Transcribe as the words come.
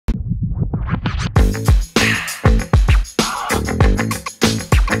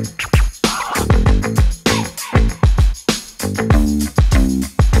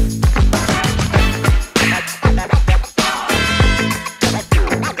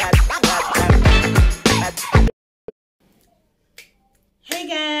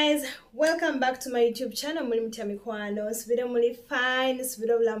to my YouTube channel. Muli mutya mikwano, nsubire muli fine,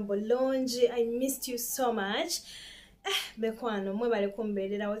 nsubire obulambo bulungi. I missed you so much. Bekwano, mwebale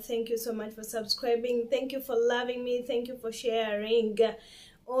kumbeererawo. Thank you so much for subscribing. Thank you for loving me. Thank you for sharing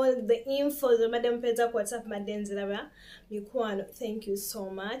all the info. Madam Peza kwa WhatsApp madenziraba mikwano. Thank you so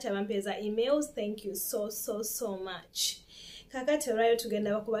much. Abampeza emails. Thank you so much. Kakati olwayo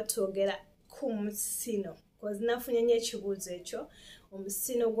tugenda bakuba twogera ku musino. Cause nafunye nnyo ekibuuzo ekyo.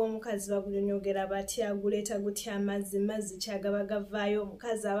 Omusino gw'omukazi bagunyonyogera batya, guleeta gutya amazzi kyagaba gavaayo,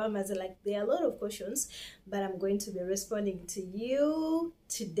 omukazi aba amaze. Like, there are a lot of questions, but I'm going to be responding to you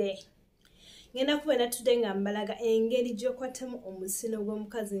today. Ngenda kubeera today nga mbalaga engeri gy'okwatamu omusino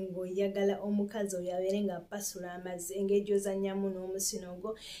gw'omukazi ng'oyagala omukazi oyo abeere nga apasula amazzi, engeri gy'ozannyamu n'omusino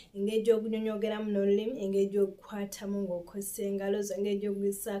gwo, engeri gy'ogunyonyogeramu n'olulimi, engeri gy'ogukwatamu ng'okozesa engalo zo, engeri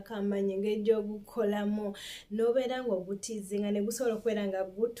gy'oguyisaako amaanyi, engeri gy'ogukolamu n'obeera ng'ogutiizinga ne gusobola okubeera nga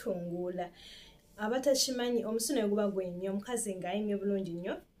gutunguula. Abatakimanyi, omusino guba gwenyumya, omukazi ng'ayimye bulungi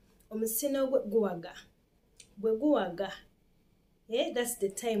nnyo, omusino gwe guwaga. Bwe guwaga, that's the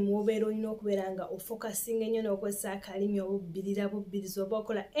time wobeera olina okubeera nga ofocusing ennyo n'okozesa akalimi obubbiriza oba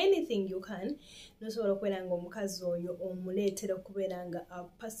okola anything you can n'osobola okubeera nga omukazi oyo omuleetera okubeera nga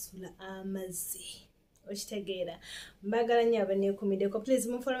apasula amazzi. Okitegeera. Mbagala nnyo abaneekumiddeko. Please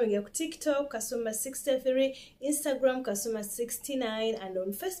munfollowing ku TikTok Kasuma63, Instagram Kasuma69, and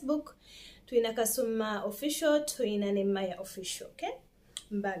on Facebook tuyina Kasuma official, tuyina ne Maya official. Okay?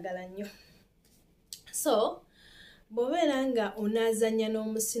 Mbagala nnyo. So, bw'obeera nga onaazannya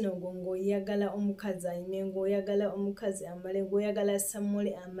n'omusino gwo ng'oyagala omukazi ayime, ng'oyagala omukazi amale, ng'oyagala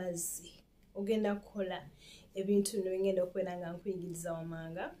asamule amazzi, ogenda kukola ebintu bino bingenda okubeera nga nkuyigiriza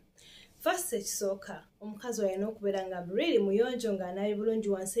wamanga. First, ekisooka, omukazi alina okubeera nga really muyonjo ng'anaabye bulungi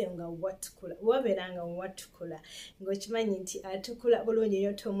wansi eyo nga watukula. Wabeera nga watukula, ng'okimanyi nti atukula bulungi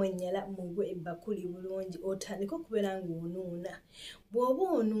nnyo tomwennyala mugwe ebbakuli bulungi, otandika okubeera ng'onuuna. Bw'oba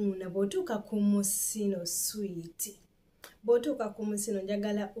onuuna, bw'otuuka ku musino sweet, bw'otuuka ku musino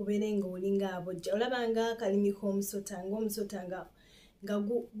njagala obeere ng'olinga abojja. Olaba ng'akalimi k'omusota, ng'omusota nga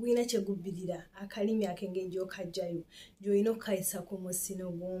gulina kye gubbirira, akalimi ak'engeri gy'okajjayo, gy'olina okukayisa ku musino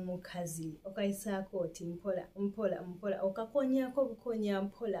gw'omukazi. Okayisaako oti mpola mpola mpola, okakonyaako bukonya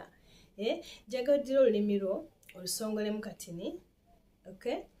mpola. Njagala oddire olulimi lwo olusongolemu katini.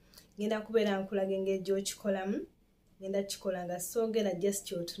 Okay? Ngenda kubeera nkulaga engeri gy'okikolamu. Ngenda kikola nga soogera,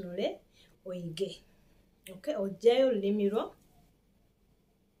 just otunule oyige. Okay? Ojjayo olulimi lwo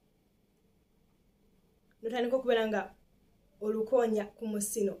notandika okubeera nga olukonya ku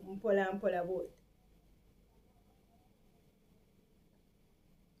musino mpola mpola bwoti.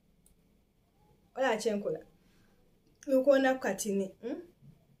 Olaba kyenkola? Lukonda ku katini.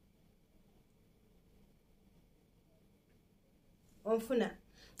 Onfuna.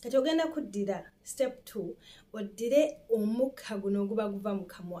 Kati ogenda kuddira step 2, oddire omukka guno oguba guva mu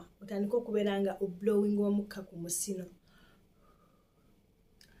kamwa. Otandika okubeera nga oblowing omukka ku musino.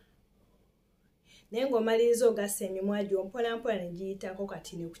 Naye ng'omaliriza ogasa emimwa gyo mpola mpola ne giyitako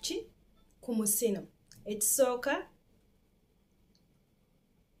katini kuki? Ku musino. Ekisooka,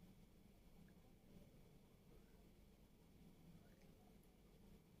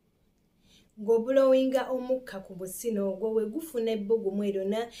 ng'oblowinga omukka ku musino ogwo we gufuna ebbugumu eryo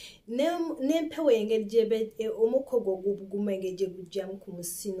n'empewo engeri omukka ogwo guguma engeri gye gujjamu ku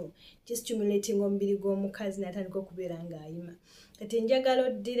musino, kistimulating omubiri gw'omukazi n'atandika okubeera ng'ayima. Kati njagala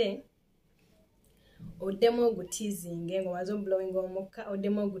oddire oddemu ogutiizinge, ng'omaze oblowing omukka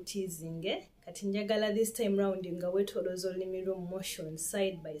oddemu ogutiizinge. Kati njagala this time round nga weetolooza olulimi lwo motion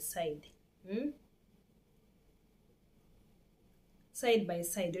side by side. Side by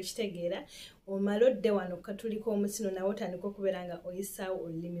side, okitegeera. Omala odde wano ku katuli k'omusino nawe otandika okubeera nga oyisaawo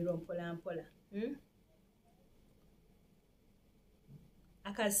olulimi lwo mpola mpola.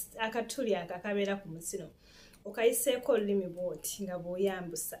 Akatuli aka akabeera ku musino okayiseeko olulimi bw'oti nga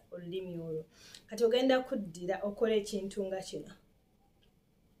bw'oyambusa olulimi olwo. Kati ogenda kuddira okola ekintu nga kino.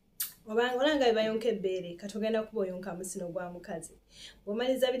 Olanga bwe bayonka ebbeere, kati ogenda kuba oyonka musino gwa mukazi.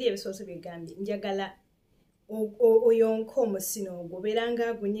 Bw'omaliza biri ebisoose bye gambye, njagala oyonka omusino ogwo, obeera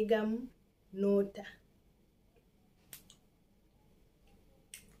ng'agunyigamu n'ota.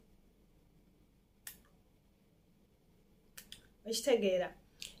 Okitegeera?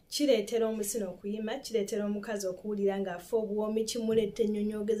 Kireetera omusino okuyima, kireetera omukazi okuwulira ng'afa obuwoomi, kimuleeta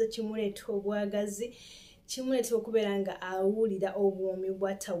ennyonyogeza, kimuleeta obwagazi, kimuleeta okubeera nga awulira obuwoomi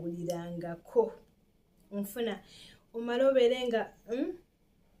bw'atawulirangako. Onfuna, omala obeere nga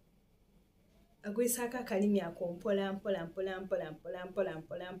aguyisaako akalimi ako mpola mpola mpola mpola mpola mpola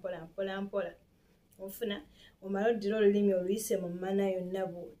mpola mpola mpola mpola. Onfuna, omala oddira olulimi oluyise mu mmana yonna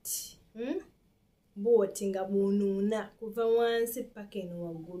bw'oti. bwoti nga bunuuna kuva wansi paka eno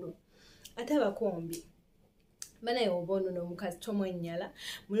waggulu. Ate abakombi banaye oba onuuna omukazi tomwennyala,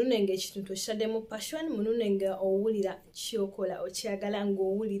 mununenga ekintu okitaddemu passion, mununenga owulira kyokola okyagala,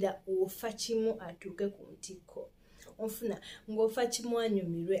 ng'owulira ofa kimu atuuke ku ntikko. Onfuna ng'ofa kimu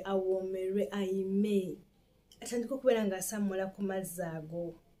anyumirwe, awoomerwe, ayime, atandika okubeera ng'asammula ku mazzi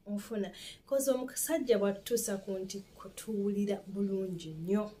ago. Onfuna koza omusajja bw'atutuusa ku ntikko tuwulira bulungi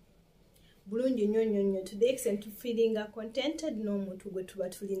nnyo. Bulungi nnyo to the extent feelinga contented n'omuntu gwe tuba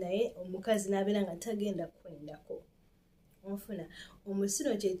tuli naye, omukazi n'abeera nga tagenda kwendako. Onfuna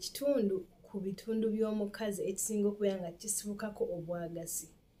omusino kye kitundu ku bitundu by'omukazi ekisinga okubeera nga kisibukako obwagazi.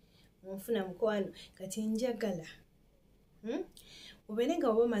 Onfuna mukwano kati njagala obeere nga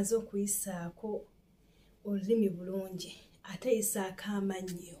oba omaze okuyisaako olulimi bulungi, ate yisaako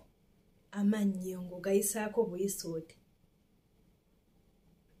amannyo ng'ogayisaako buyisa oti.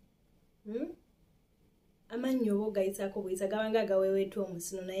 Amannyo oba ogayisaako buyisa gabanga agaweeweetwa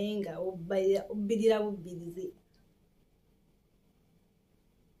omusino naye nga obbirira bubbirizi.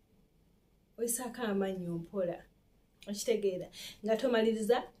 Oyisaako amannyo mpola, okitegeera, nga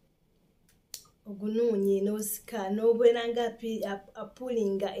tomaliriza ogunuunye n'osika n'obeera nga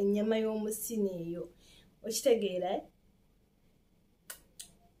apulinga ennyama y'omusino eyo, okitegeera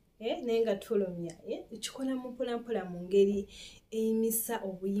naye nga tulumya. Ekikola mpolampola mu ngeri eyimisa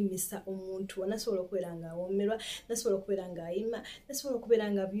obuyimisa omuntu, nasobola okubeera nga awoomerwa, nasobola okubeera nga ayima, nasobola okubeera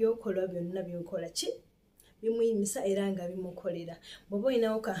nga byokolwa byonna byokola bimuyimisa era nga bimukolera. Bw'oba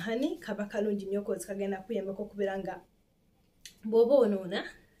olinawo kahani kaba kalungi nnyo kozi kagenda kuyambako okubeera nga bw'oba onuuna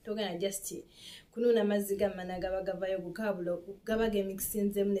togenda just kunuuna amazzi gammana gaba gavayo gukabula, gaba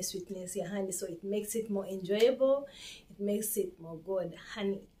gemikisinzemu ne sweetness ya honey, so it makes it more enjoyable, it makes it more good.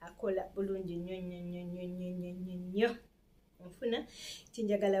 Honey akola bulungi nnyo. Onfuna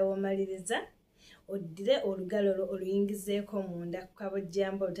kinjagala womaliriza oddire olugalo oluyingizeeko munda ku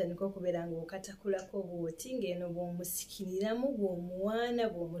kabojjamba, olutandika okubeera ng'okatakulako bwoti, ng'eno bw'omusikiriramu, bw'omuwaana,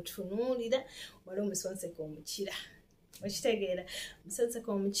 bw'omutunuulira, wali omusonseko omukira. Okitegeera,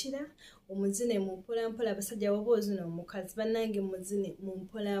 omusonseko omukira, omuzine mu mpolampola. Abasajja bw'oba ozina omukazi bannange muzine mu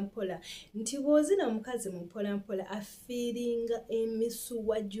mpolampola, nti bw'ozina omukazi mu mpolampola afiiringa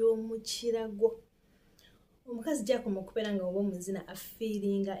emisuwa gy'omukira gwo. Omukazi gy'akoma okubeera nga oba omuzina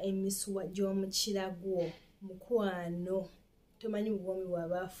afiiringa emisuwa gy'omukira gwo. Mukwano tomanyi bwomi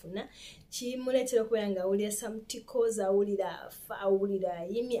bw'aba afuna, kimuleetera okubeera nga awulira samutikozi, awulira afa, awulira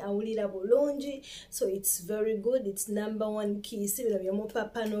ayimye, awulira bulungi. So it's very good, it's #1 key. Si bino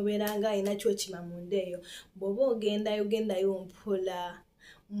by'omupapa n'obeera nga alina kyokima munda eyo. Bw'oba ogendayo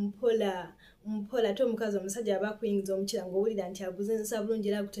mpola ate omukazi omusajja aba akuyingiza omukira ng'owulira nti aguzinsa bulungi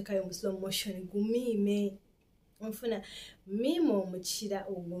era aguteekayo mu slow motion, gumiime. Onfuna miima omukira,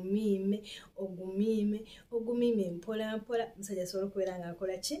 ogumiime mpolampola. Omusajja asobola okubeera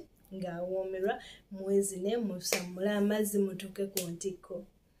ng'akola ki? Ng'awoomerwa, mwezine, musamule amazzi, mutuuke ku ntikko.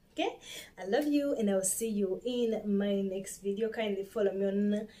 Okay? I love you and I will see you in my next video. Kindly follow me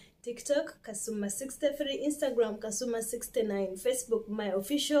on TikTok, Kasuma63, Instagram, Kasuma69, Facebook, my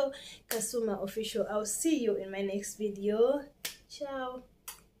official, Kasuma official. I'll see you in my next video. Ciao.